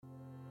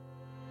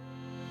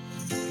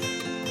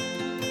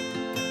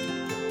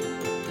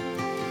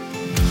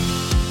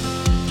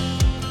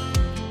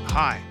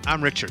Hi,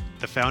 I'm Richard,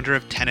 the founder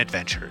of 10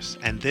 Adventures,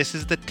 and this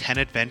is the 10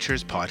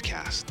 Adventures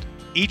podcast.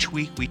 Each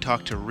week we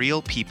talk to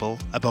real people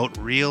about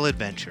real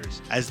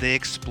adventures as they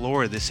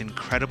explore this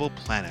incredible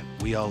planet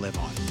we all live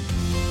on.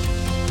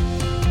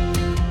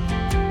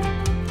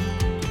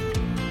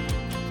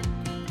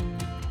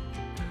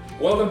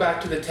 Welcome back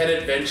to the 10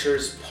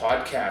 Adventures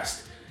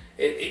podcast.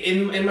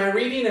 In my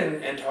reading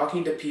and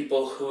talking to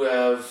people who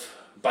have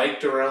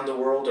biked around the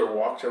world or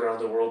walked around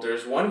the world,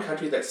 there's one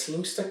country that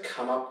seems to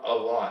come up a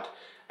lot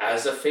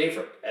as a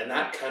favorite, and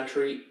that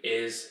country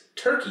is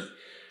Turkey.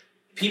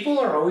 People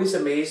are always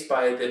amazed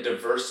by the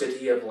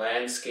diversity of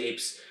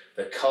landscapes,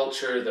 the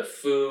culture, the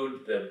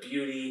food, the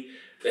beauty,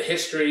 the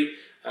history,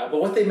 but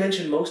what they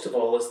mention most of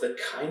all is the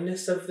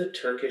kindness of the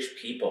Turkish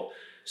people.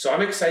 So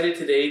I'm excited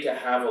today to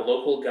have a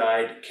local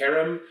guide,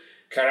 Kerem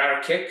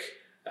Kararkik,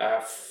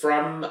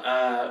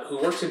 who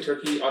works in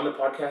Turkey, on the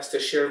podcast to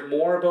share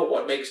more about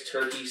what makes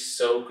Turkey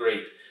so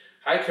great.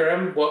 Hi,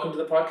 Kerem. Welcome to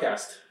the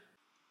podcast.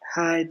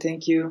 Hi,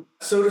 thank you.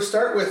 So to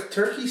start with,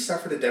 Turkey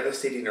suffered a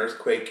devastating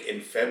earthquake in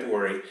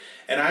February,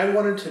 and I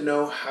wanted to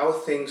know how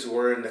things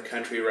were in the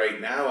country right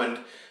now,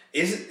 and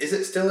is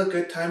it still a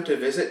good time to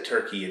visit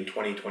Turkey in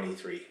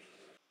 2023?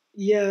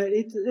 Yeah,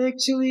 it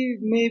actually,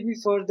 maybe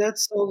for that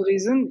sole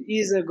reason,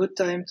 is a good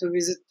time to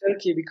visit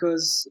Turkey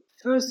because,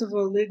 first of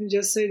all, let me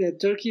just say that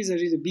Turkey is a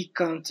really big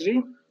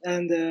country,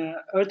 and the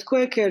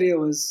earthquake area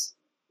was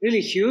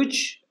really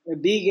huge. A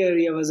big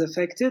area was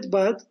affected,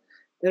 but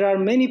there are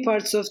many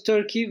parts of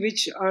Turkey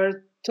which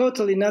are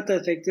totally not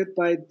affected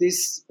by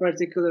this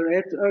particular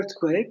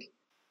earthquake.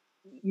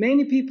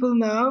 Many people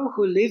now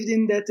who lived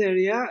in that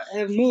area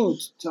have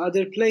moved to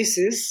other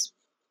places,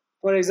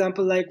 for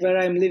example, like where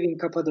I'm living,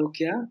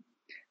 Cappadocia,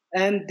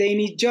 and they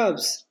need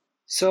jobs.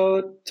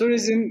 So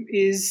tourism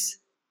is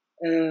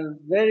a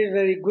very,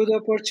 very good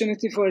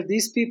opportunity for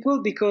these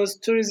people because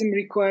tourism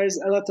requires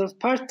a lot of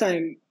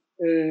part-time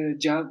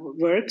job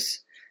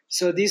works.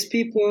 So these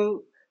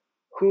people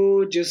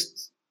who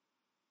just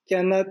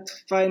cannot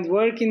find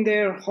work in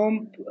their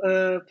home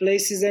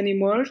places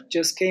anymore,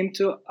 just came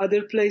to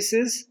other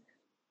places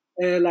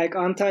like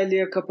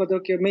Antalya,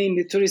 Cappadocia,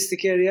 mainly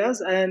touristic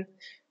areas. And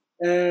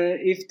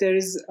if there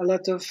is a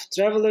lot of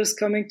travelers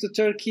coming to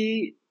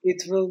Turkey,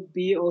 it will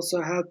be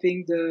also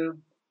helping the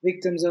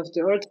victims of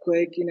the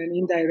earthquake in an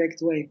indirect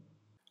way.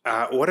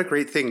 What a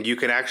great thing. You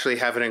can actually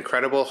have an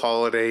incredible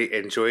holiday,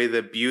 enjoy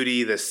the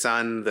beauty, the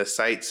sun, the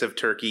sights of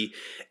Turkey,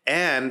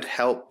 and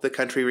help the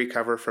country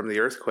recover from the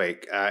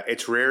earthquake.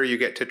 It's rare you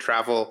get to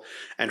travel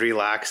and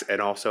relax and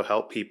also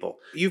help people.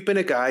 You've been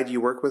a guide.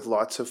 You work with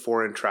lots of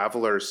foreign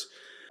travelers.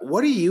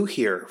 What do you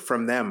hear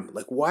from them?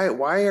 Like, why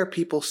are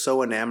people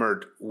so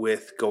enamored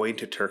with going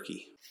to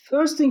Turkey?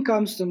 First thing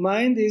comes to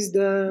mind is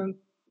the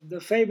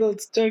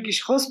fabled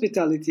Turkish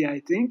hospitality,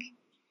 I think.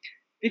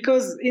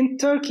 Because in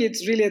Turkey,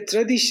 it's really a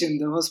tradition,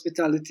 the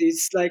hospitality.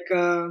 It's like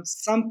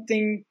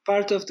something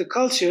part of the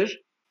culture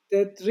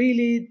that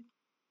really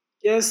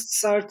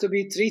guests are to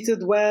be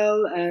treated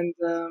well. And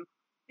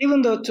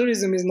even though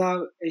tourism is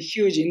now a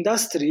huge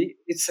industry,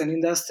 it's an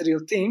industrial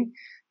thing,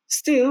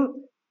 still,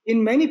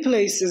 in many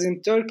places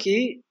in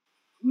Turkey,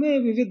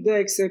 maybe with the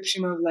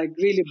exception of like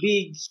really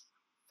big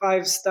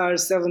 5-star,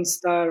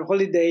 7-star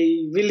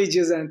holiday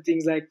villages and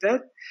things like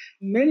that,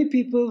 many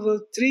people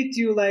will treat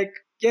you like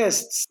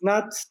guests,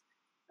 not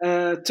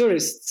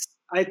tourists.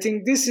 I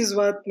think this is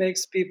what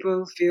makes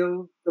people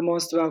feel the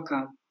most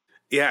welcome.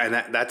 Yeah,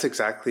 and that's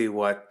exactly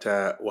what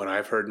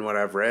I've heard and what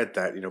I've read,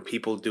 that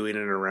people doing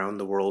an around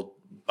the world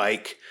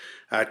bike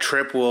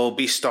trip will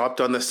be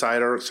stopped on the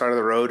side of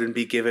the road and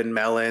be given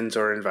melons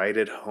or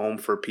invited home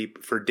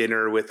for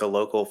dinner with a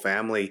local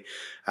family.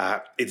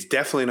 It's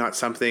definitely not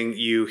something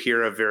you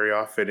hear of very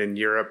often in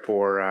Europe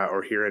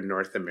or here in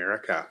North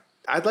America.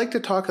 I'd like to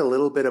talk a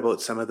little bit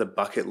about some of the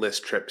bucket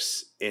list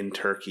trips in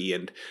Turkey.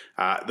 And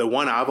the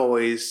one I've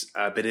always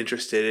been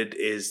interested in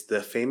is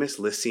the famous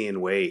Lycian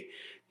Way.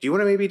 Do you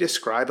want to maybe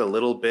describe a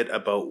little bit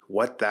about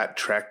what that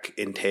trek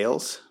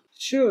entails?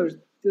 Sure.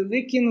 The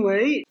Lycian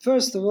Way,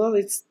 first of all,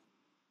 it's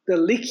the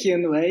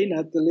Lycian Way,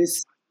 not the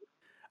Lycian.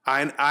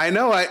 I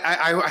know.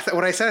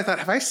 When I said, I thought,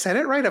 have I said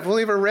it right? I've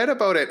only ever read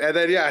about it. And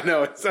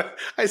then,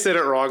 I said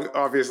it wrong,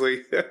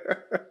 obviously.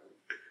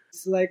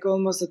 It's like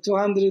almost a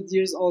 200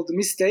 years old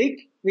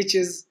mistake, which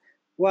is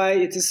why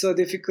it is so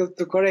difficult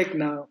to correct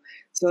now.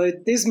 So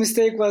this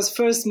mistake was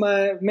first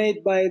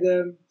made by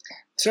the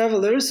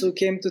travelers who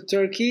came to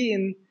Turkey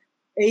in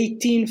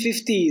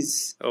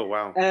 1850s. Oh,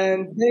 wow.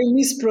 And they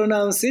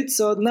mispronounce it.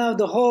 So now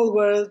the whole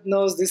world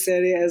knows this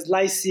area as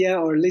Lycia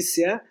or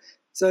Lycia.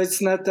 So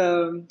it's not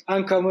an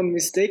uncommon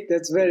mistake.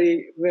 That's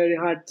very, very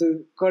hard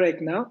to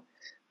correct now.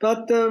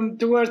 But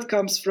the word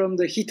comes from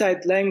the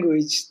Hittite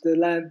language.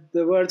 The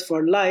word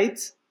for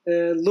light,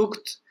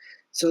 looked.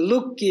 So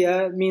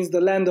Lukia means the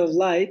land of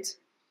light.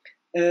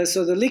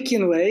 So the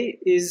Lycian Way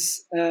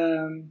is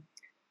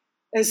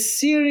a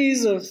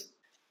series of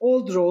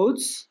old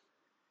roads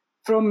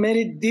from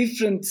many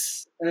different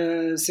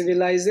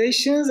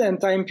civilizations and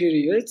time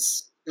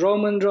periods.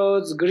 Roman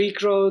roads,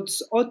 Greek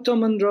roads,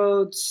 Ottoman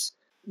roads,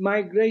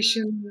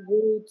 migration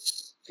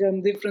routes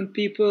from different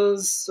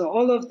peoples. So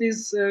all of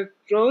these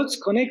roads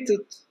connected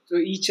to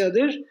each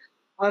other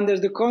under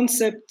the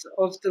concept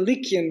of the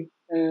Lycian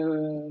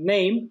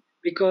name,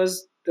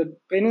 because the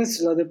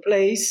peninsula, the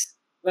place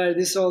where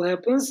this all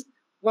happens,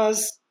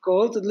 was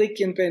called the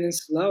Lycian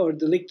Peninsula or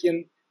the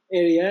Lycian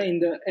area in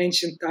the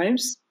ancient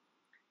times.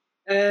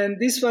 And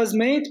this was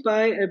made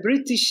by a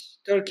British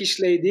Turkish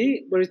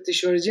lady,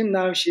 British origin.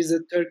 Now she's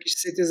a Turkish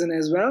citizen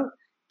as well,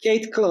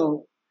 Kate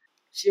Clow.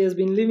 She has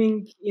been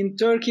living in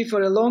Turkey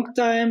for a long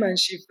time and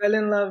she fell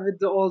in love with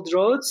the old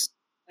roads.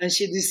 And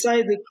she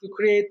decided to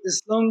create this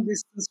long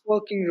distance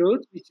walking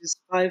route, which is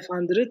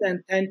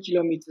 510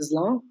 kilometers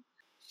long.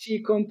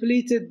 She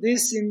completed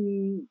this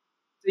in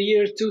the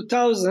year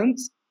 2000,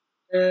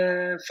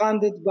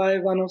 funded by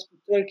one of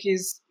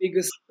Turkey's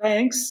biggest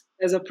banks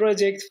as a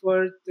project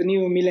for the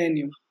new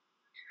millennium.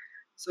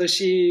 So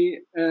she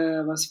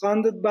was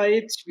funded by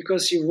it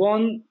because she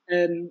won,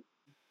 and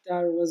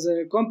there was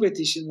a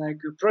competition, like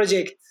a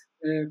project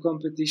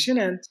competition,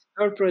 and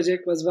her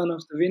project was one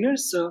of the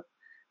winners. So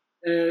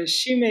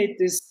she made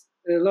this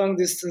long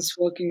distance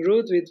walking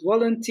route with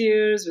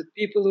volunteers, with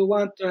people who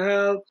want to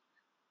help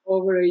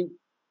over a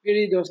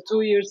period of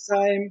 2 years'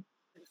 time,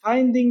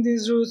 finding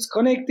these routes,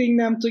 connecting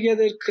them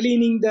together,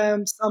 cleaning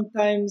them,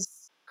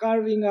 sometimes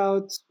carving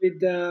out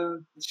with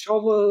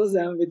shovels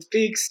and with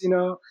picks,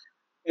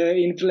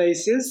 in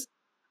places.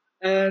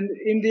 And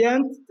in the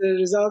end, the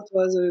result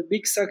was a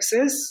big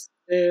success.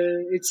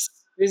 It's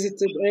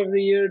visited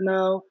every year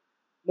now,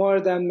 more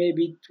than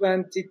maybe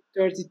 20,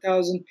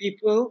 30,000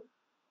 people.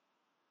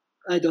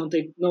 I don't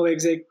know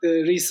exact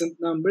recent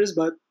numbers,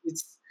 but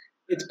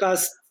it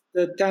passed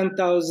the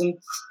 10,000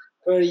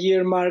 per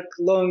year mark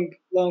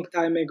long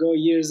time ago,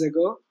 years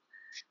ago.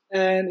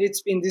 And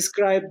it's been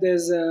described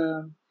as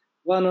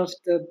one of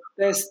the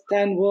best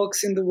 10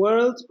 walks in the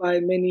world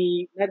by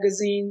many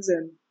magazines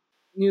and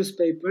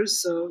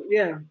newspapers. So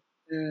yeah,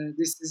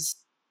 this is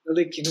the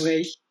Lycian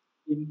Way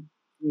in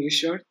very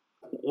short.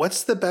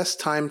 What's the best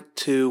time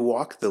to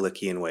walk the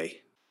Lycian Way?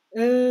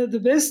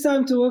 The best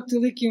time to walk the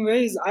Lycian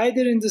Way is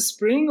either in the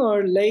spring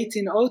or late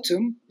in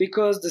autumn,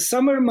 because the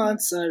summer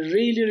months are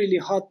really, really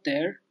hot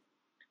there.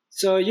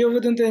 So you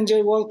wouldn't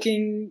enjoy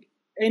walking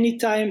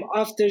anytime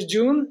after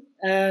June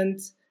and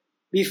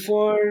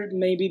before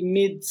maybe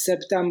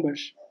mid-September.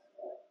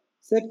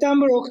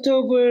 September,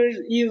 October,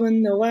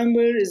 even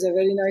November is a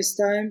very nice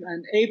time,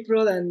 and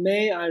April and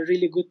May are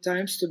really good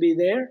times to be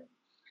there.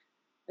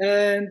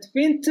 And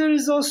winter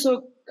is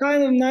also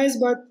kind of nice,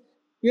 but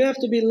you have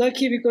to be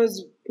lucky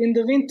because in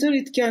the winter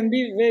it can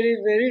be very,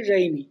 very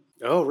rainy.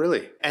 Oh,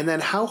 really? And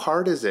then how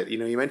hard is it?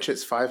 You mentioned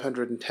it's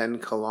 510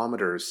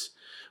 kilometers.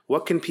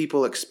 What can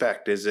people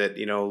expect? Is it,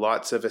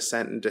 lots of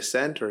ascent and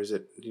descent, or is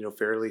it,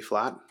 fairly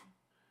flat?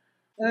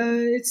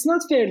 It's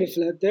not fairly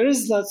flat. There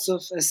is lots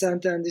of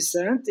ascent and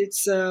descent.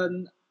 It's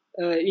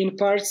in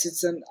parts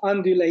it's an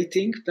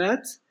undulating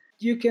path.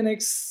 You can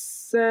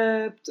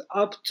accept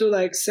up to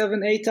like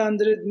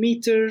 700-800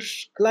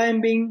 meters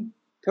climbing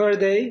per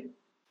day.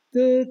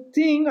 The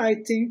thing I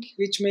think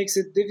which makes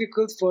it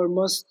difficult for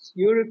most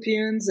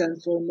Europeans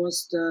and for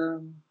most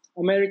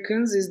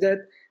Americans is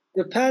that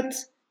the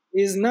path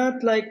is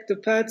not like the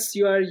paths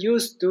you are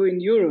used to in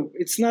Europe.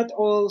 It's not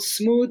all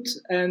smooth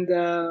and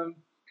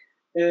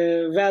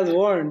well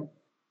worn.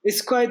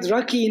 It's quite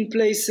rocky in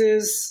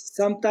places.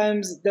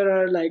 Sometimes there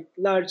are like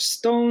large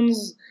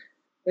stones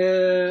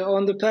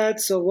on the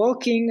path, so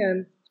walking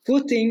and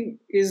footing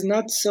is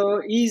not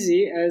so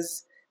easy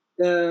as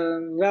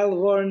the well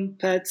worn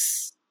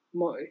paths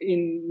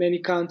in many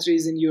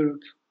countries in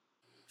Europe.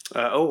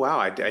 Oh, wow.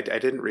 I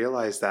didn't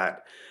realize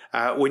that.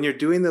 When you're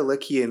doing the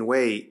Lycian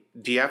Way,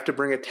 do you have to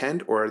bring a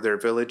tent, or are there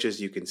villages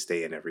you can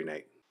stay in every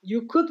night?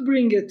 You could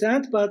bring a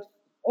tent, but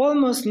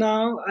almost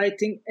now, I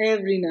think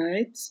every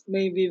night,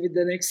 maybe with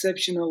an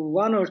exception of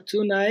 1 or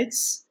 2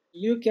 nights,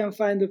 you can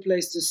find a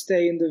place to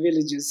stay in the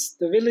villages.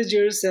 The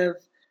villagers have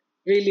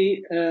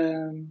really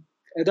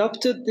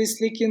adopted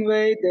this Lycian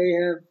Way.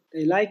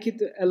 They like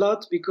it a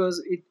lot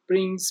because it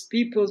brings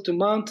people to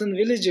mountain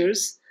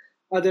villages.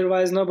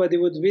 Otherwise, nobody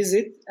would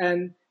visit.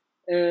 And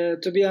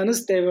to be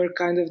honest, they were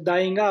kind of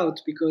dying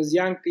out because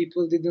young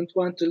people didn't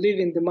want to live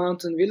in the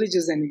mountain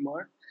villages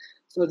anymore.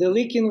 So the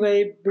Lycian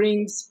Way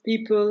brings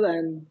people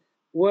and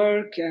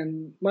work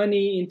and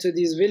money into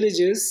these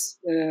villages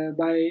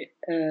by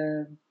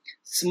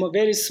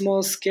very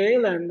small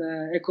scale and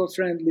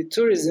eco-friendly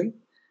tourism.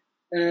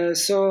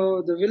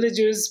 So the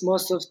villagers,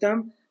 most of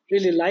them,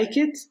 really like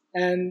it,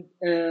 and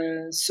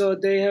so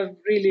they have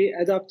really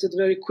adapted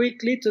very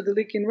quickly to the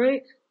Lycian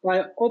Way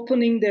by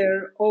opening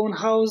their own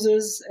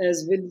houses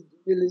as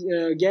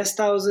guest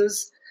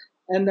houses,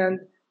 and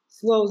then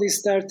slowly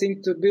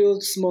starting to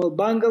build small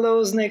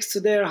bungalows next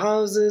to their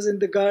houses in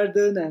the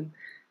garden. And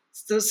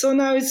so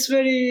now it's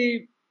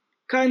very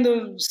kind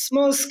of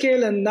small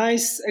scale and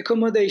nice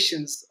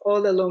accommodations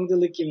all along the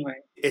Lycian Way.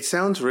 It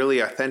sounds really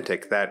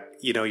authentic that,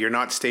 you're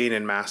not staying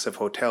in massive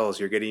hotels.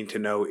 You're getting to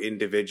know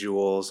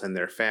individuals and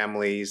their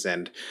families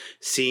and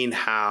seeing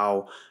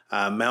how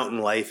mountain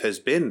life has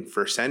been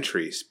for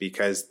centuries,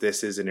 because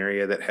this is an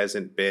area that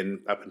hasn't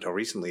been, up until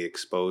recently,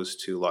 exposed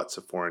to lots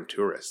of foreign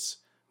tourists.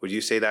 Would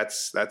you say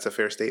that's a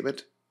fair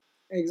statement?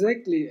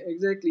 Exactly.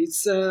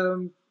 It's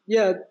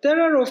yeah.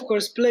 There are of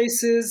course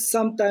places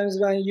sometimes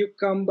when you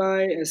come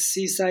by a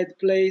seaside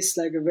place,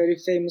 like a very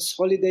famous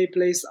holiday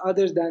place,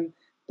 other than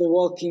the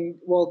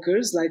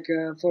walkers, like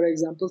for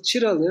example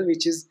Çıralı,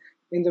 which is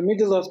in the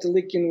middle of the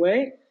Lycian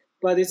Way.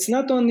 But it's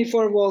not only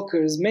for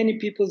walkers. Many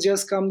people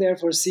just come there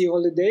for sea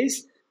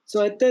holidays.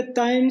 So at that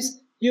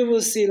times you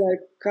will see like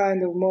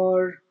kind of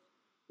more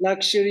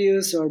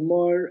luxurious or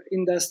more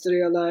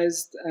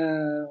industrialized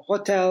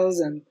hotels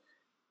and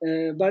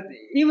but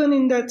even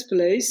in that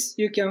place,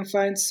 you can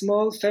find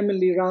small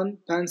family run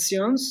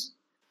pensions.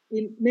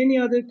 In many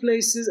other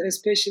places,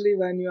 especially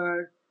when you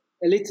are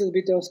a little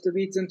bit off the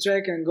beaten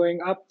track and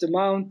going up the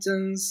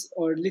mountains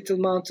or little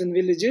mountain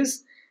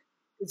villages,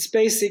 it's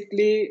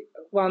basically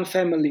one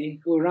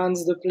family who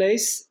runs the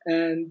place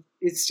and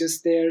it's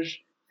just their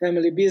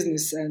family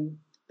business and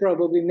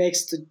probably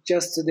next to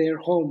just to their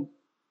home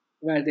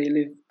where they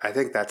live. I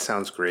think that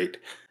sounds great.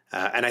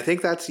 And I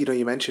think that's,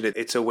 you mentioned it,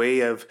 it's a way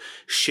of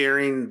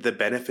sharing the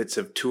benefits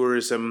of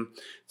tourism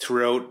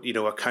throughout,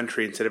 a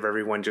country. Instead of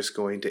everyone just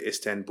going to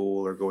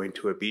Istanbul or going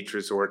to a beach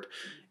resort,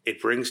 it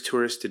brings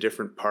tourists to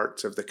different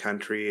parts of the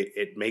country.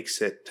 It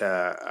makes it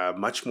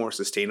much more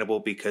sustainable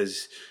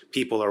because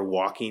people are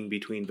walking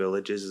between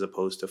villages as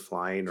opposed to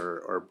flying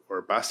or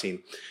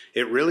busing.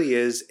 It really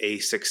is a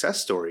success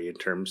story in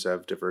terms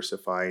of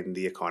diversifying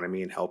the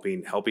economy and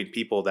helping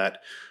people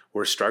that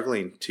were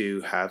struggling to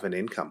have an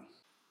income.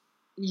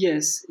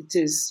 Yes, it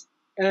is.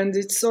 And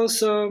it's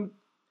also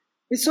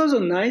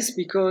nice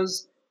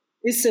because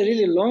it's a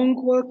really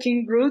long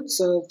walking route,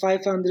 so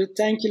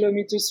 510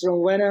 kilometers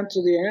from one end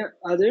to the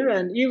other.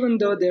 And even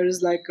though there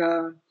is like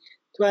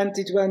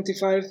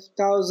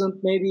 25,000,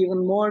 maybe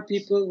even more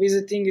people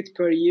visiting it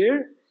per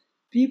year,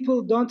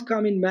 people don't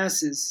come in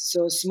masses.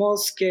 So small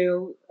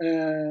scale,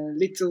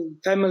 little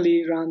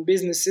family run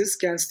businesses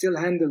can still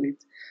handle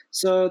it.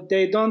 So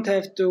they don't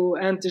have to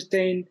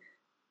entertain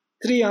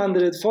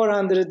 300,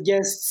 400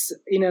 guests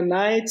in a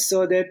night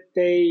so that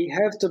they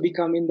have to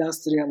become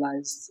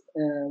industrialized,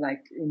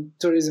 like in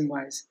tourism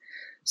wise.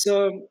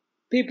 So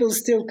people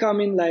still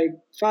come in like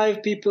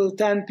 5 people,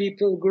 10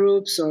 people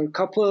groups or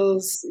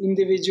couples,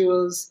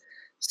 individuals.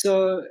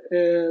 So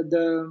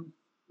the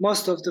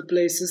most of the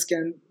places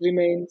can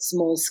remain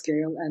small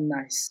scale and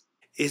nice.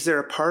 Is there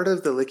a part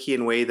of the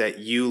Lycian Way that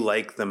you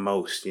like the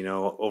most?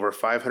 Over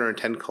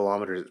 510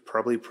 kilometers, it's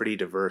probably pretty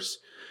diverse.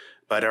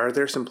 But are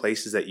there some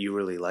places that you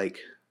really like?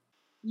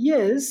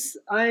 Yes,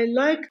 I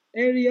like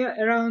area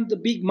around the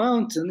big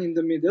mountain in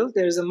the middle.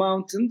 There's a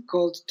mountain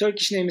called,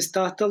 Turkish name is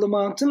Tahtalı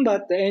Mountain,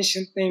 but the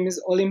ancient name is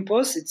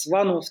Olympos. It's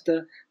one of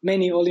the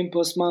many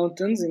Olympos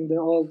mountains in the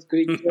old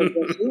Greek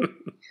geography.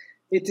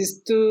 It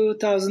is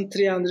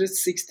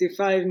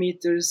 2,365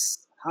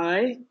 meters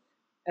high,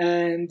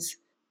 and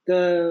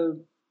the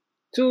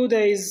 2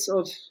 days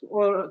of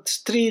or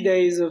 3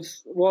 days of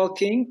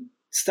walking,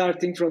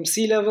 starting from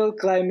sea level,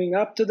 climbing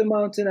up to the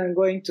mountain and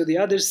going to the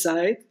other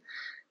side,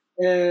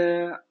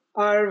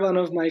 are one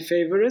of my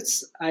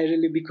favorites.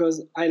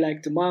 Because I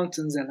like the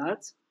mountains a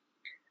lot.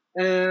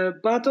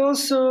 But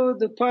also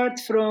the part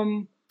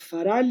from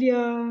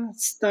Faralia,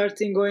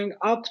 starting going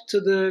up to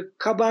the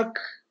Kabak,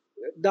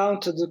 down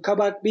to the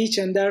Kabak beach,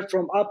 and there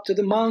from up to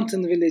the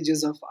mountain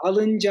villages of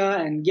Alınca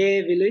and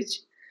Ge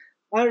village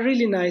are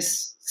really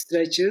nice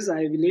stretches,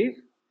 I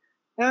believe.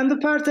 And the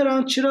part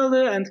around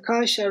Çıralı and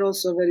Kaş are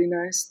also very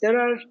nice. There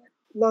are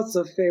lots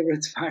of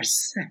favorite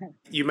parts.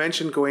 You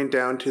mentioned going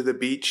down to the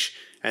beach,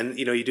 and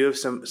you do have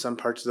some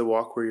parts of the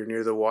walk where you're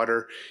near the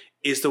water.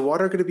 Is the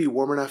water going to be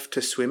warm enough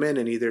to swim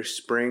in either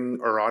spring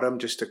or autumn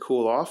just to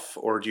cool off?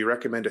 Or do you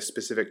recommend a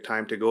specific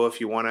time to go if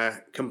you want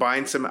to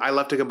combine I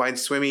love to combine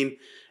swimming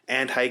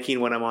and hiking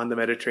when I'm on the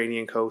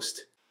Mediterranean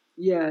coast.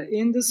 Yeah,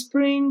 in the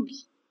spring,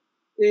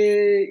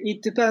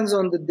 it depends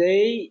on the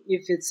day.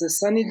 If it's a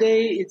sunny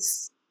day,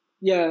 it's,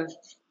 yeah,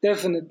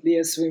 definitely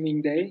a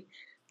swimming day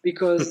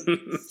because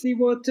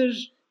seawater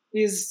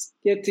is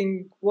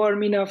getting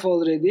warm enough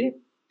already.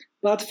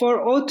 But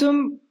for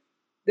autumn,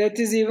 that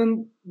is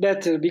even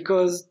better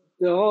because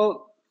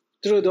through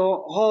the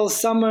whole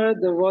summer,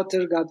 the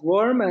water got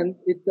warm and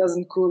it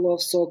doesn't cool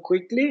off so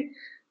quickly.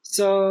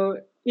 So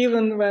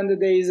even when the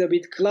day is a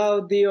bit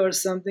cloudy or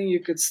something, you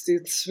could still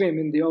swim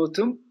in the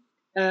autumn.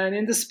 And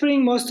in the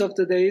spring, most of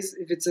the days,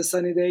 if it's a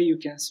sunny day, you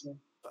can swim.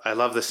 I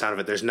love the sound of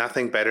it. There's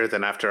nothing better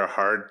than after a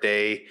hard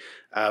day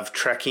of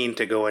trekking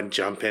to go and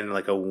jump in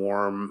like a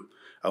warm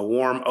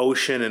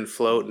ocean and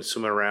float and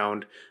swim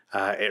around.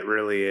 It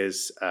really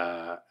is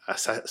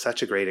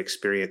such a great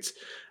experience.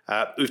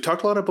 We've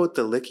talked a lot about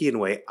the Lycian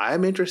Way.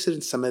 I'm interested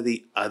in some of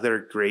the other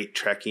great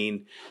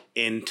trekking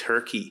in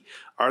Turkey.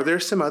 Are there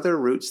some other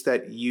routes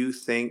that you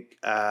think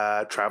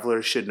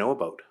travelers should know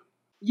about?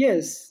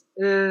 Yes,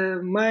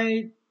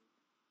 my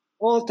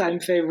all-time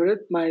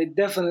favorite, my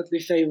definitely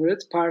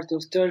favorite part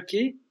of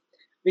Turkey,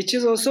 which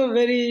is also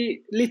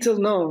very little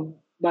known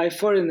by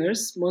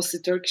foreigners. Mostly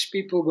Turkish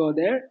people go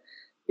there.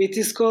 It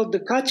is called the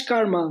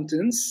Kaçkar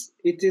Mountains.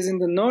 It is in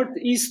the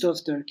northeast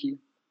of Turkey.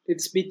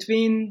 It's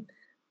between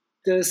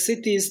the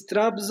cities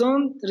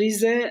Trabzon,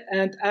 Rize,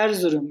 and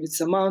Erzurum.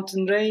 It's a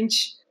mountain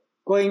range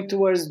going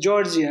towards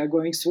Georgia,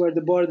 going toward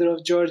the border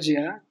of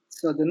Georgia.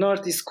 So the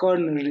northeast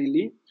corner,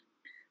 really.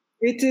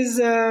 It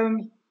is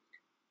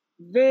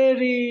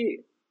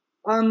very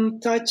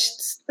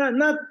untouched,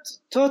 not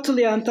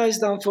totally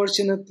untouched,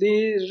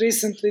 unfortunately.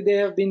 Recently, they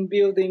have been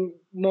building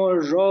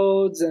more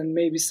roads, and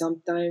maybe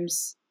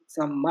sometimes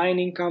some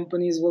mining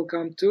companies will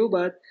come too,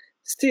 but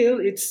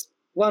still, it's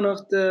one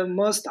of the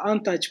most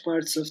untouched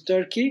parts of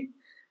Turkey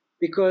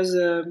because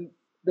the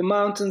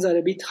mountains are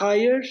a bit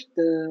higher.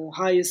 The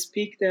highest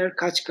peak there,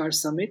 Kaçkar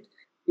Summit,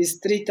 is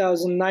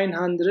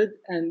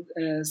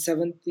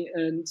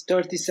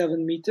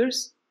 3,937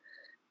 meters.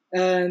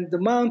 And the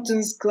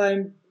mountains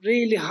climb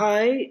really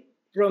high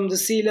from the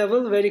sea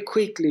level very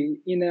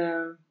quickly in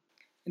a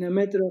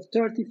matter of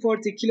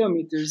 30-40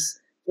 kilometers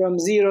from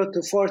 0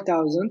 to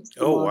 4,000.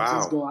 The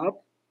mountains go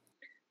up.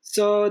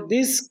 So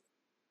this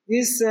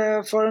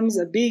forms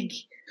a big,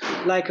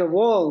 like a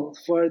wall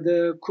for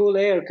the cool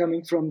air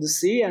coming from the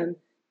sea, and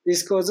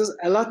this causes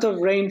a lot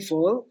of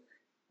rainfall,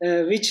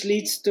 which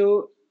leads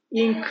to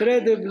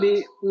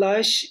incredibly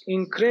lush,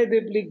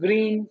 incredibly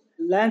green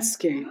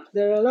landscape.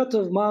 There are a lot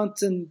of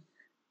mountain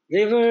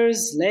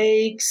rivers,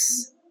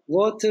 lakes,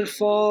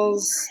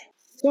 waterfalls,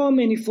 so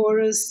many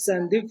forests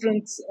and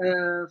different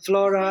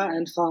flora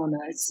and fauna.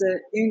 It's an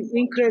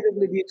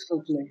incredibly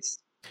beautiful place.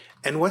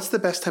 And what's the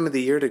best time of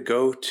the year to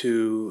go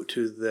to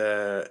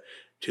the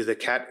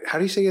cat? How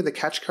do you say the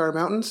Kaçkar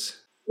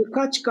Mountains? The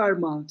Kaçkar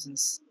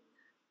Mountains.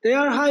 They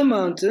are high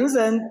mountains,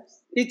 and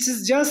it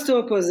is just the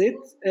opposite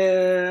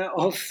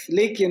of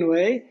Lycian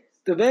Way.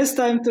 The best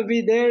time to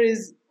be there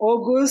is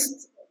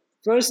August,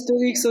 first 2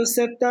 weeks of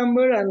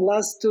September, and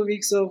last 2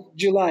 weeks of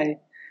July.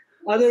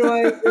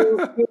 Otherwise,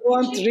 you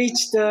won't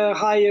reach the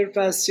higher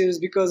pastures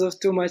because of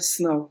too much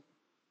snow.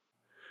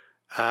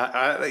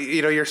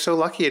 You're so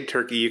lucky in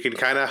Turkey. You can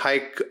kind of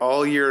hike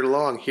all year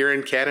long. Here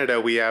in Canada,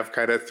 we have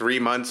kind of 3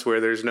 months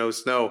where there's no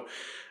snow.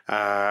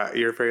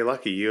 You're very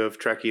lucky. You have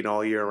trekking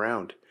all year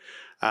round.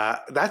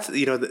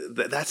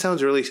 That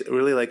sounds really,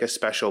 really like a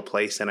special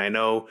place. And I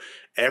know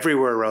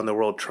everywhere around the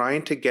world,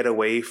 trying to get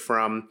away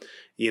from,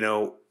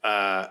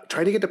 trying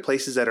to get to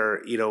places that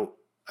are,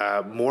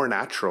 more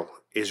natural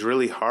is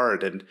really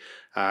hard. And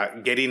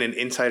getting an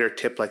insider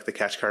tip like the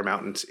Kaçkar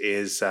Mountains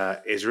is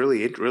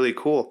really, really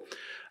cool.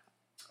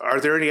 Are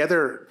there any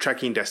other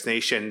trekking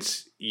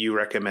destinations you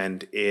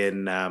recommend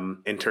in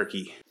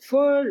Turkey?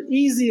 For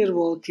easier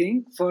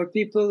walking, for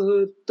people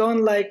who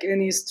don't like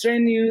any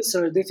strenuous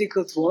or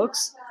difficult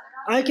walks,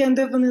 I can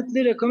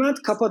definitely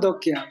recommend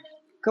Cappadocia.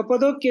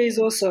 Cappadocia is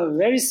also a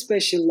very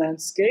special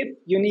landscape,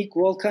 unique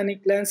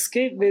volcanic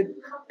landscape with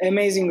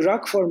amazing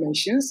rock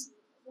formations.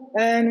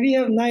 And we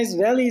have nice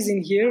valleys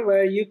in here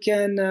where you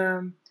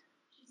can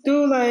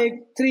do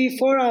like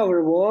 3-4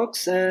 hour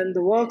walks, and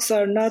the walks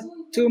are not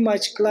too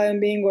much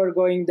climbing or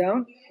going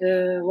down.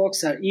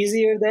 Walks are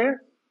easier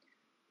there.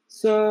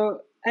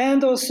 So,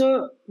 and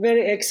also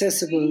very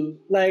accessible.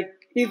 Like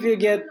if you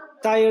get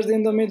tired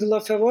in the middle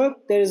of a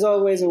walk, there is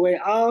always a way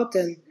out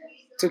and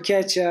to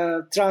catch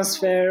a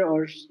transfer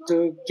or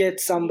to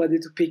get somebody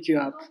to pick you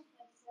up.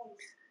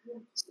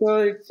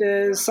 So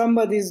if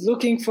somebody is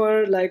looking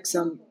for like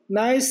some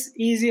nice,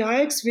 easy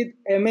hikes with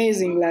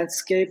amazing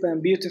landscape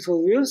and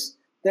beautiful views,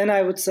 then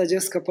I would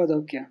suggest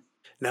Cappadocia.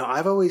 Now,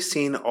 I've always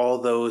seen all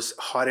those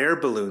hot air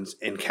balloons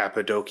in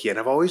Cappadocia, and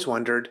I've always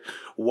wondered,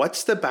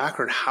 what's the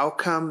background? How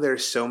come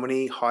there's so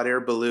many hot air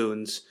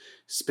balloons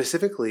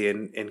specifically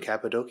in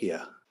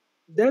Cappadocia?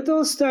 That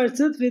all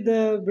started with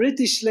a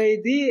British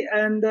lady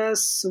and a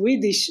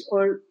Swedish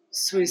or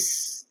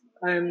Swiss,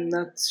 I'm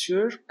not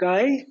sure,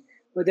 guy.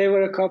 But they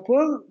were a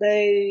couple.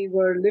 They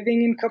were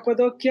living in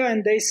Cappadocia,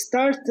 and they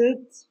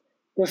started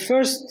the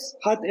first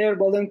hot air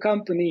balloon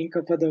company in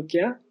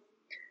Cappadocia.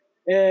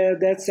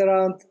 That's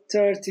around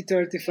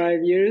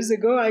 35 years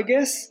ago, I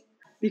guess,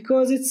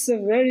 because it's a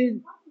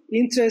very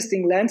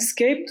interesting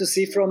landscape to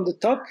see from the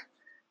top,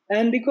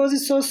 and because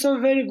it's also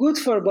very good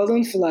for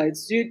balloon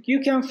flights.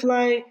 You can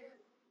fly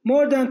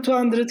more than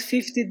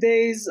 250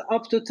 days,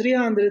 up to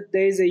 300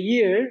 days a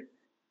year,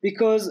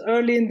 because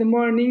early in the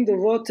morning the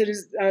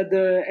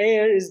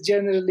air is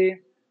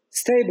generally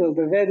stable.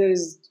 The weather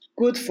is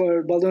good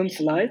for balloon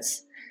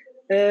flights.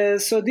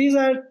 So these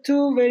are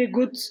two very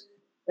good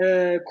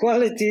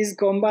qualities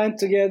combined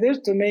together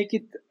to make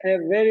it a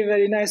very,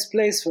 very nice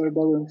place for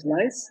balloon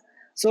flights.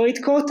 So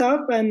it caught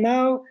up, and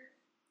now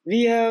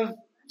we have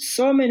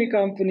so many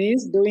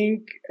companies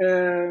doing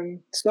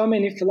so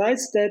many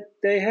flights that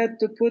they had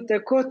to put a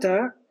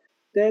quota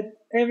that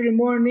every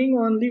morning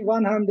only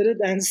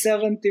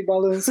 170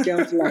 balloons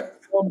can fly,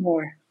 no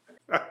more.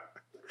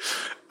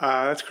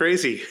 That's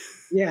crazy.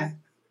 Yeah.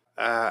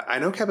 I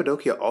know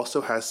Cappadocia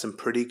also has some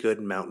pretty good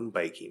mountain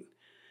biking.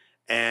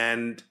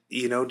 And, do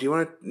you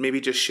want to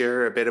maybe just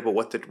share a bit about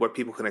what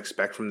people can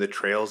expect from the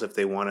trails if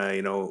they want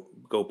to,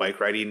 go bike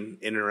riding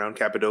in and around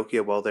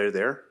Cappadocia while they're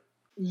there?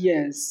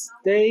 Yes,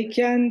 they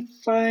can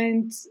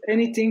find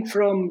anything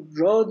from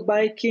road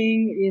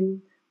biking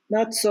in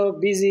not so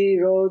busy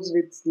roads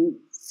with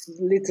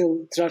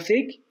little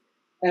traffic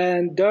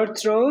and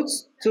dirt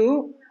roads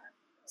to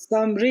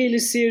some really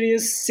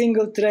serious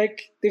single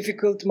track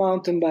difficult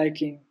mountain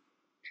biking.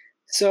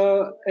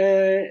 So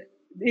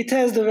it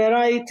has the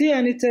variety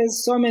and it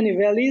has so many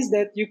valleys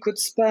that you could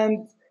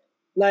spend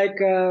like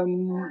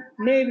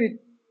maybe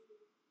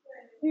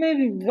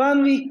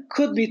 1 week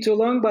could be too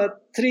long,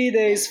 but 3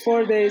 days,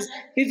 4 days.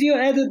 If you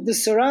added the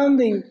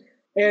surrounding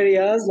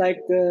areas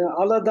like the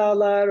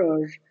Aladağlar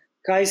or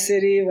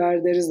Kayseri, where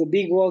there is a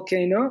big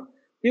volcano,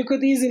 you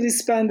could easily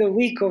spend a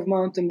week of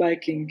mountain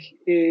biking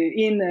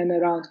in and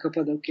around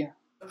Cappadocia.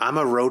 I'm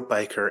a road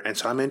biker, and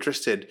so I'm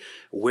interested.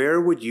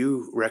 Where would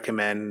you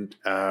recommend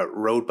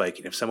road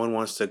biking if someone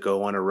wants to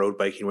go on a road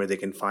biking where they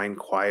can find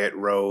quiet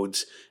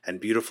roads and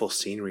beautiful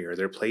scenery? Are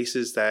there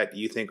places that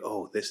you think,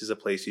 oh, this is a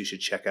place you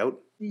should check out?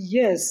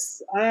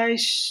 Yes, I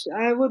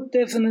would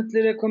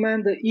definitely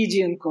recommend the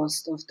Aegean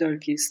coast of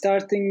Turkey,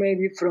 starting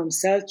maybe from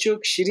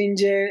Selçuk,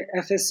 Şirince,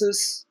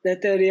 Ephesus,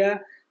 that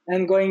area,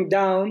 and going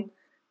down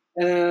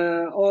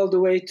all the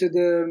way to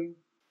the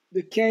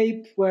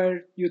Cape,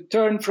 where you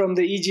turn from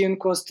the Aegean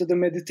coast to the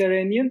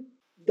Mediterranean,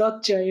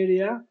 Datça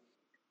area.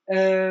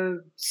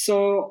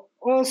 So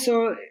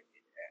also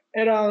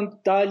around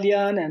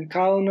Dalyan and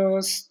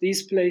Kaunos,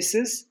 these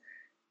places,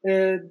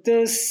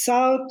 the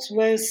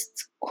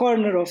southwest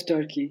corner of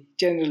Turkey,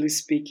 generally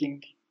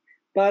speaking,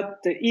 but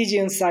the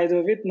Aegean side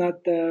of it,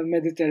 not the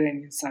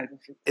Mediterranean side of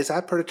it. Is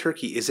that part of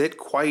Turkey? Is it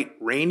quite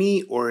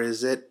rainy or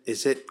is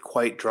it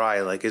quite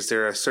dry? Like, is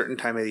there a certain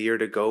time of the year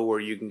to go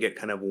where you can get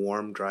kind of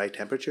warm, dry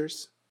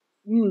temperatures?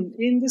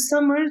 In the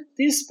summer,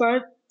 this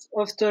part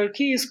of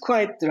Turkey is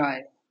quite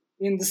dry.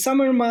 In the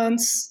summer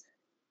months,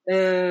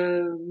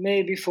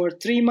 maybe for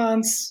 3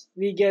 months,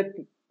 we get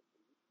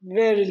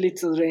very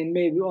little rain,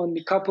 maybe only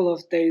a couple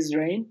of days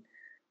rain,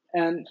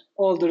 and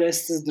all the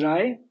rest is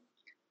dry.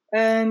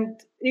 And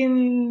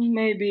in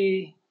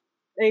maybe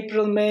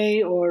April,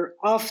 May, or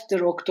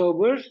after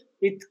October,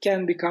 it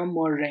can become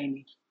more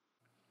rainy.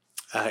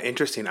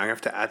 Interesting. I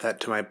have to add that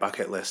to my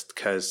bucket list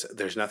because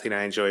there's nothing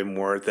I enjoy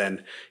more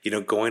than,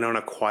 going on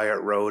a quiet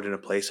road in a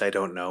place I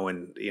don't know.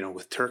 And,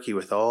 with Turkey,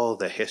 with all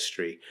the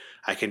history,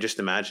 I can just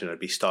imagine I'd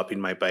be stopping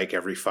my bike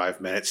every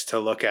 5 minutes to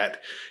look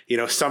at,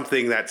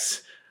 something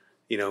that's,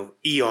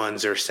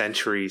 eons or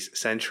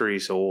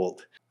centuries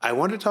old. I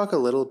want to talk a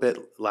little bit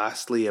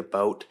lastly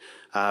about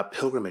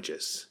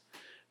pilgrimages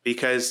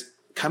because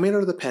coming out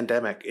of the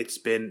pandemic, it's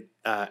been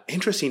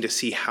interesting to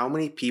see how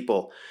many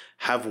people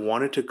have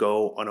wanted to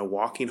go on a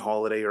walking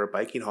holiday or a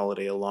biking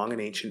holiday along an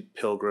ancient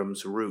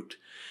pilgrim's route.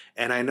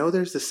 And I know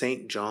there's the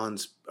St.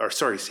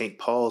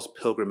 Paul's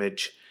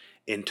pilgrimage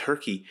in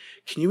Turkey.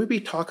 Can you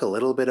maybe talk a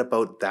little bit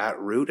about that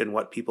route and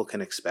what people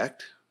can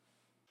expect?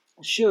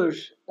 Sure.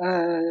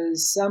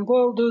 St.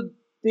 Paul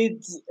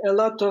did a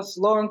lot of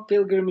long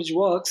pilgrimage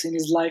walks in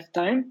his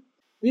lifetime.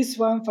 This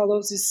one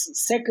follows his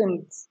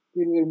second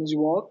pilgrimage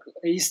walk.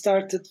 He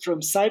started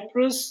from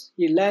Cyprus.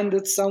 He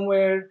landed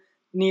somewhere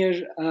near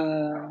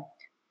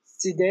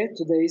Side,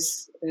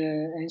 today's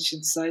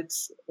ancient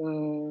sites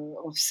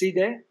of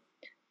Side.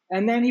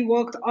 And then he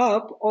walked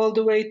up all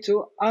the way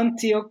to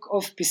Antioch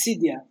of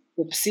Pisidia,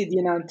 the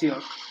Pisidian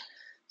Antioch.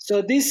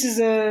 So this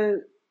is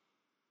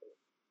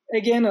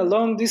again a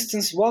long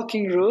distance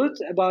walking route,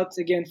 about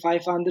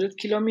 500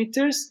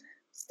 kilometers,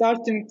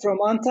 starting from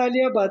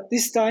Antalya, but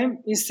this time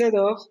instead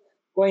of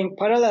going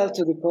parallel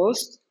to the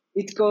coast,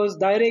 it goes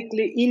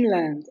directly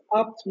inland,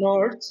 up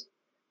north,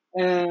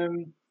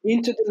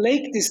 into the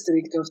lake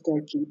district of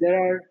Turkey. There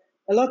are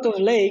a lot of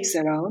lakes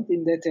around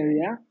in that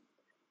area,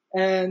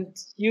 and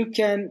you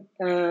can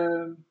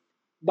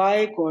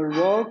bike or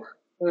walk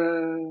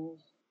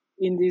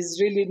in this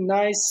really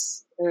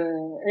nice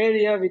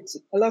area with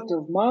a lot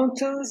of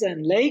mountains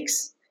and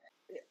lakes.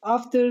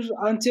 After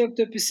Antioch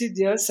de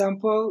Pisidia, St.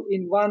 Paul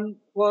in one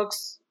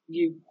walks,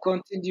 he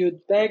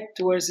continued back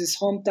towards his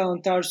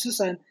hometown Tarsus,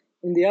 and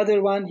in the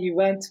other one he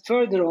went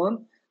further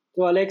on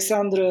to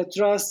Alexandria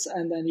Thrace,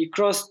 and then he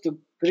crossed to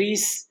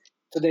Greece,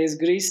 today's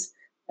Greece,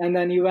 and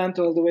then he went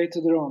all the way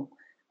to the Rome.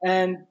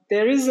 And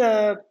there is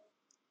a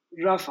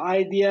rough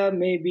idea,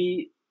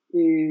 maybe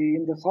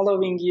in the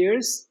following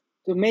years,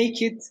 to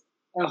make it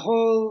a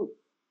whole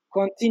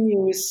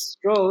continuous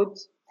road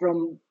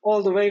from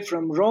all the way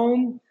from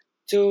Rome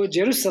to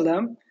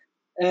Jerusalem,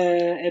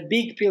 a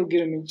big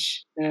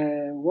pilgrimage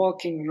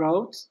walking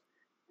route.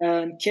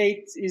 And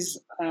Kate is,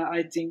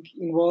 I think,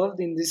 involved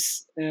in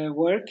this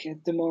work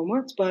at the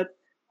moment, but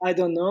I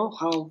don't know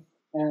how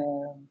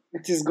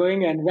it is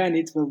going and when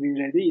it will be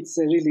ready. It's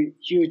a really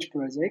huge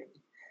project.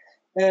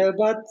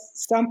 But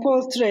St.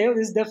 Paul Trail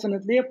is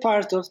definitely a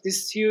part of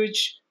this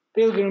huge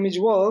pilgrimage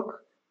walk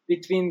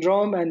between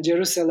Rome and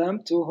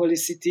Jerusalem, two holy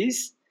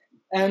cities.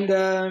 And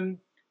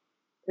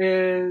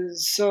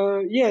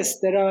so, yes,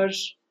 there are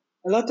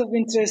a lot of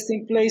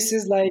interesting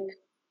places like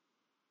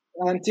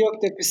Antioch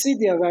de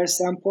Pisidia, where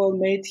St. Paul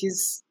made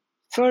his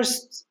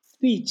first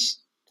speech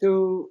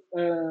to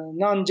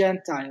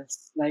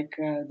non-Gentiles, like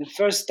the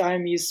first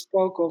time he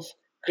spoke of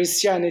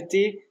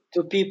Christianity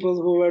to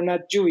people who were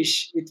not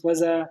Jewish. It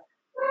was a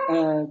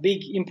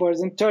big,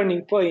 important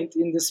turning point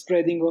in the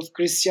spreading of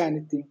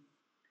Christianity.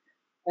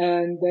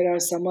 And there are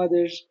some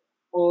other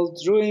old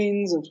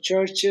ruins of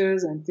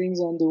churches and things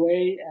on the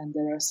way, and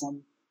there are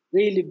some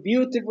really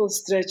beautiful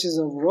stretches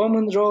of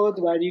Roman road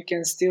where you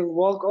can still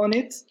walk on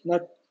it,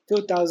 not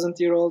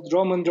 2,000-year-old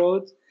Roman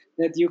road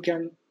that you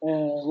can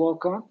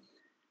walk on.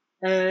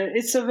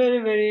 It's a very,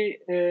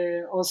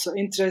 very also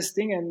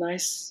interesting and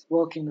nice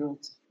walking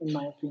route, in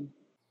my opinion.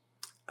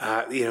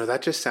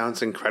 That just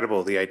sounds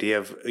incredible. The idea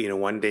of,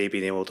 one day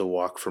being able to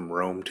walk from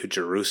Rome to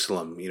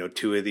Jerusalem,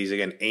 two of these,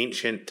 again,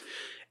 ancient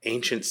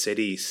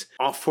cities.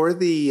 For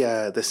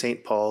the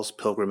St. Paul's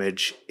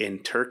pilgrimage in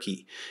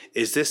Turkey,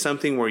 is this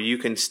something where you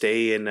can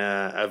stay in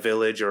a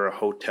village or a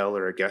hotel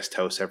or a guest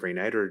house every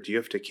night, or do you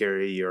have to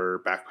carry your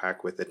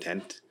backpack with a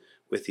tent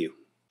with you?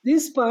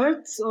 This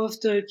part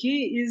of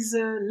Turkey is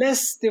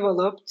less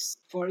developed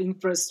for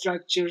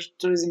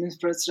tourism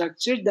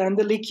infrastructure than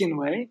the Lycian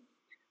way.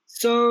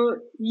 So,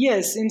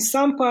 yes, in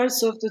some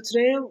parts of the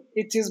trail,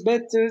 it is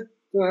better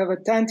to have a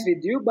tent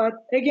with you. But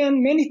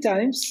again, many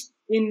times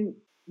in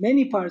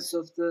many parts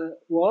of the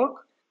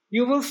walk,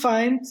 you will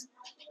find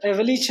a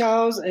village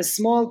house, a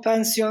small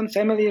pension,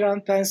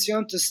 family-run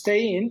pension to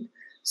stay in.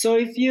 So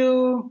if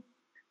you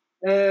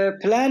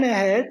plan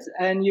ahead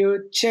and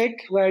you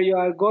check where you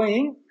are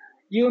going,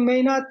 you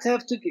may not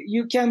have to,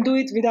 you can do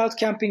it without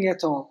camping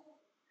at all.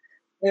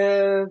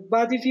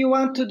 But if you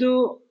want to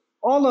do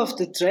all of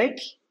the trek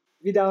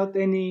without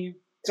any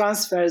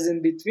transfers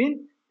in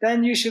between,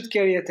 then you should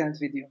carry a tent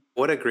with you.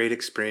 What a great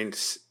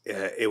experience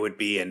it would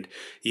be. And,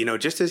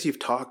 just as you've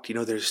talked,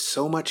 there's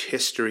so much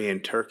history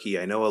in Turkey.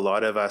 I know a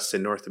lot of us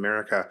in North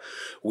America,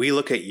 we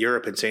look at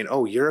Europe and saying,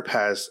 oh, Europe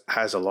has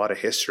a lot of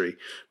history.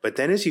 But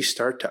then as you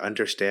start to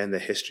understand the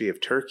history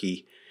of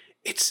Turkey,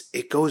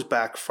 it goes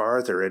back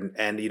farther,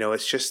 and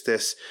it's just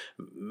this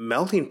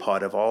melting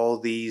pot of all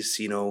these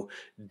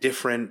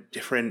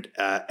different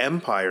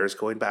empires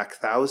going back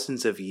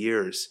thousands of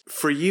years.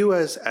 For you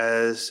as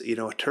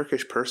a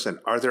Turkish person,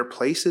 are there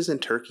places in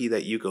Turkey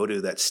that you go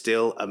to that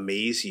still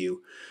amaze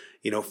you,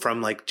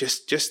 from like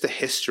just the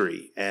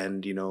history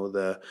and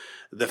the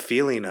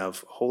feeling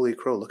of holy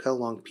crow, look how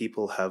long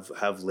people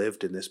have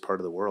lived in this part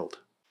of the world?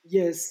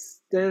 Yes,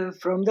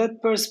 from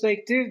that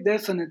perspective,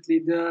 definitely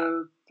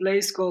the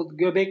place called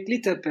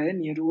Göbekli Tepe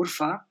near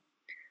Urfa,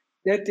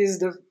 that is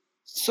the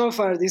so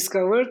far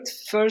discovered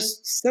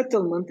first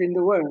settlement in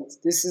the world.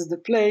 This is the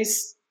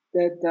place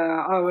that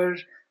our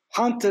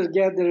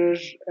hunter-gatherer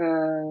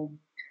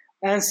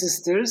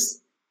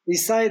ancestors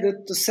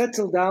decided to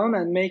settle down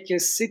and make a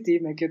city,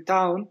 make a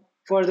town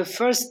for the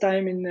first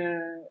time in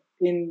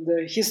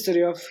the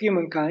history of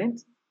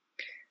humankind.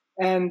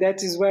 And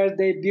that is where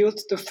they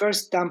built the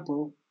first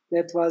temple.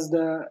 That was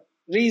the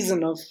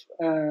reason of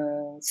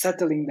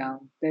settling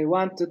down. They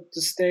wanted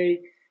to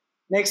stay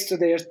next to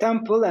their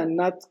temple and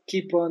not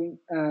keep on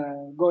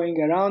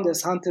going around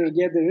as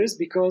hunter-gatherers,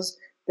 because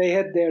they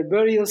had their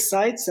burial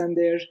sites and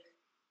their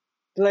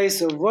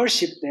place of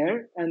worship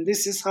there. And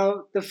this is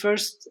how the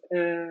first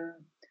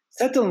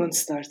settlement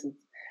started.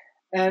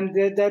 And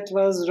that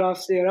was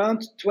roughly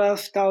around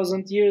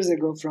 12,000 years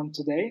ago from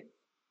today.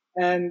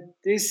 And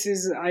this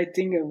is, I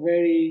think, a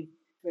very,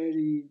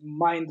 very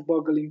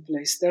mind-boggling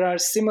place. There are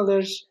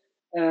similar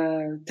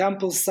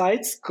temple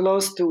sites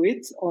close to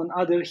it on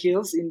other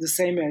hills in the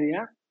same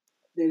area.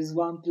 There is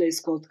one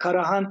place called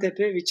Karahan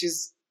Tepe, which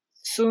is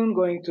soon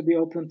going to be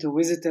open to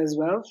visit as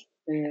well.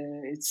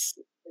 It's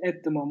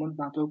at the moment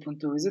not open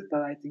to visit,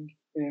 but I think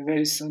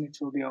very soon it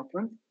will be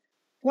open.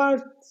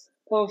 Part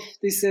of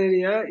this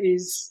area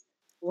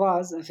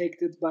was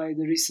affected by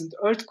the recent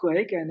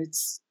earthquake, and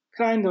it's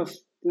kind of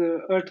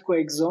the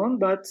earthquake zone,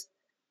 but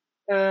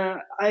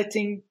I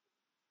think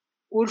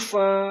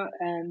Urfa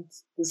and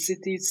the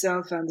city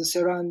itself and the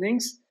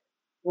surroundings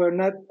were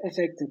not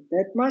affected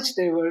that much.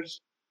 They were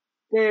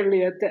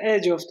barely at the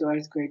edge of the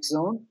earthquake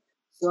zone.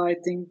 So I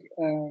think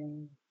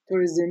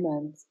tourism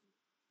and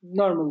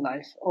normal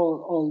life,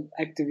 all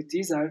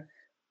activities are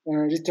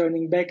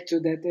returning back to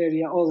that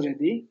area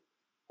already,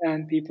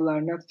 and people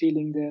are not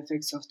feeling the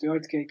effects of the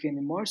earthquake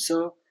anymore.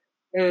 So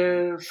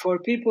for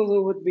people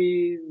who would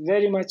be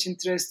very much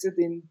interested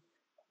in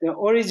the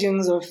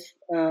origins of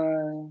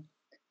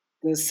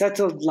the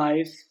settled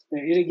life, the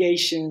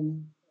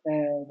irrigation,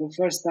 the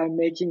first time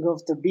making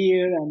of the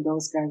beer and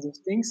those kinds of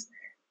things,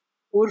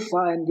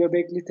 Urfa and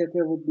Göbekli Tepe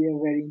would be a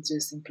very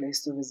interesting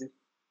place to visit.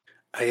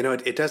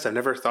 It does. I've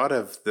never thought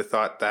of the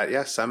thought that,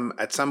 at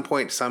some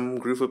point, some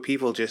group of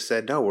people just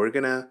said, no, we're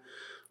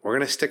we're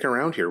going to stick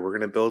around here. We're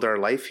going to build our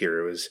life here.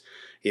 It was,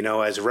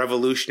 as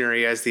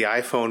revolutionary as the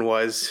iPhone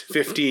was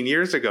 15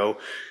 years ago,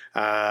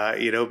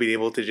 being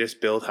able to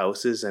just build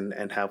houses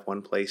and have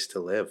one place to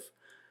live.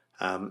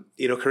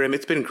 Karim,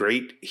 it's been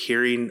great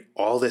hearing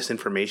all this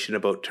information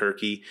about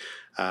Turkey.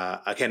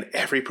 Again,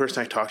 every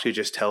person I talk to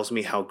just tells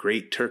me how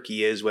great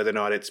Turkey is, whether or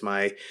not it's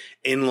my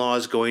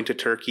in-laws going to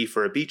Turkey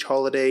for a beach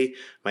holiday,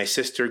 my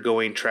sister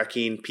going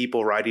trekking,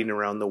 people riding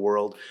around the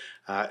world.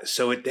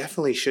 So it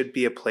definitely should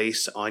be a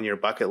place on your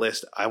bucket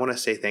list. I want to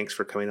say thanks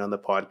for coming on the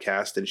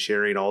podcast and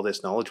sharing all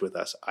this knowledge with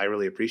us. I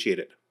really appreciate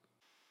it.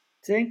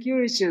 Thank you,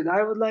 Richard.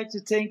 I would like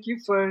to thank you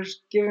for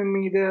giving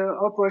me the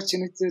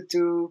opportunity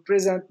to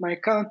present my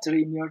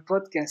country in your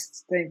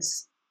podcast.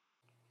 Thanks.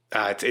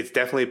 It's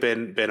definitely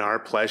been our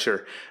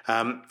pleasure.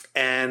 And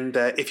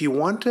if you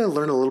want to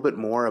learn a little bit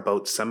more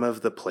about some of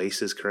the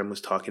places Karim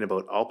was talking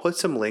about, I'll put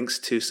some links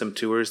to some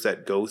tours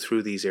that go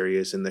through these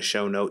areas in the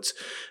show notes,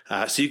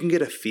 so you can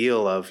get a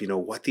feel of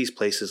what these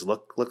places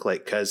look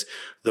like. Because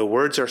the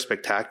words are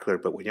spectacular,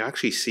 but when you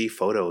actually see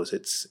photos,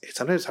 it's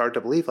sometimes hard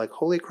to believe. Like,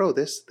 holy crow,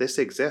 this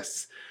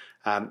exists.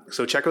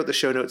 So check out the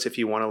show notes if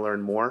you want to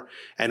learn more.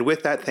 And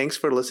with that, thanks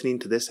for listening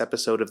to this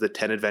episode of the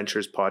 10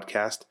 Adventures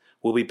podcast.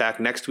 We'll be back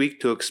next week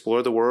to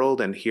explore the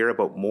world and hear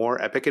about more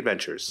epic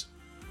adventures.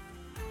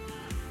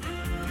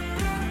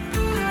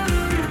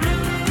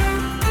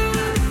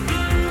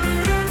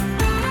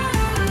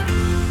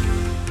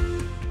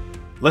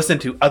 Listen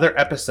to other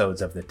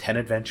episodes of the 10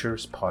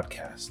 Adventures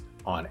podcast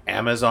on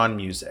Amazon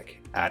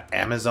Music at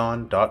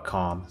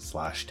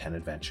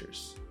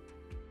amazon.com/10adventures.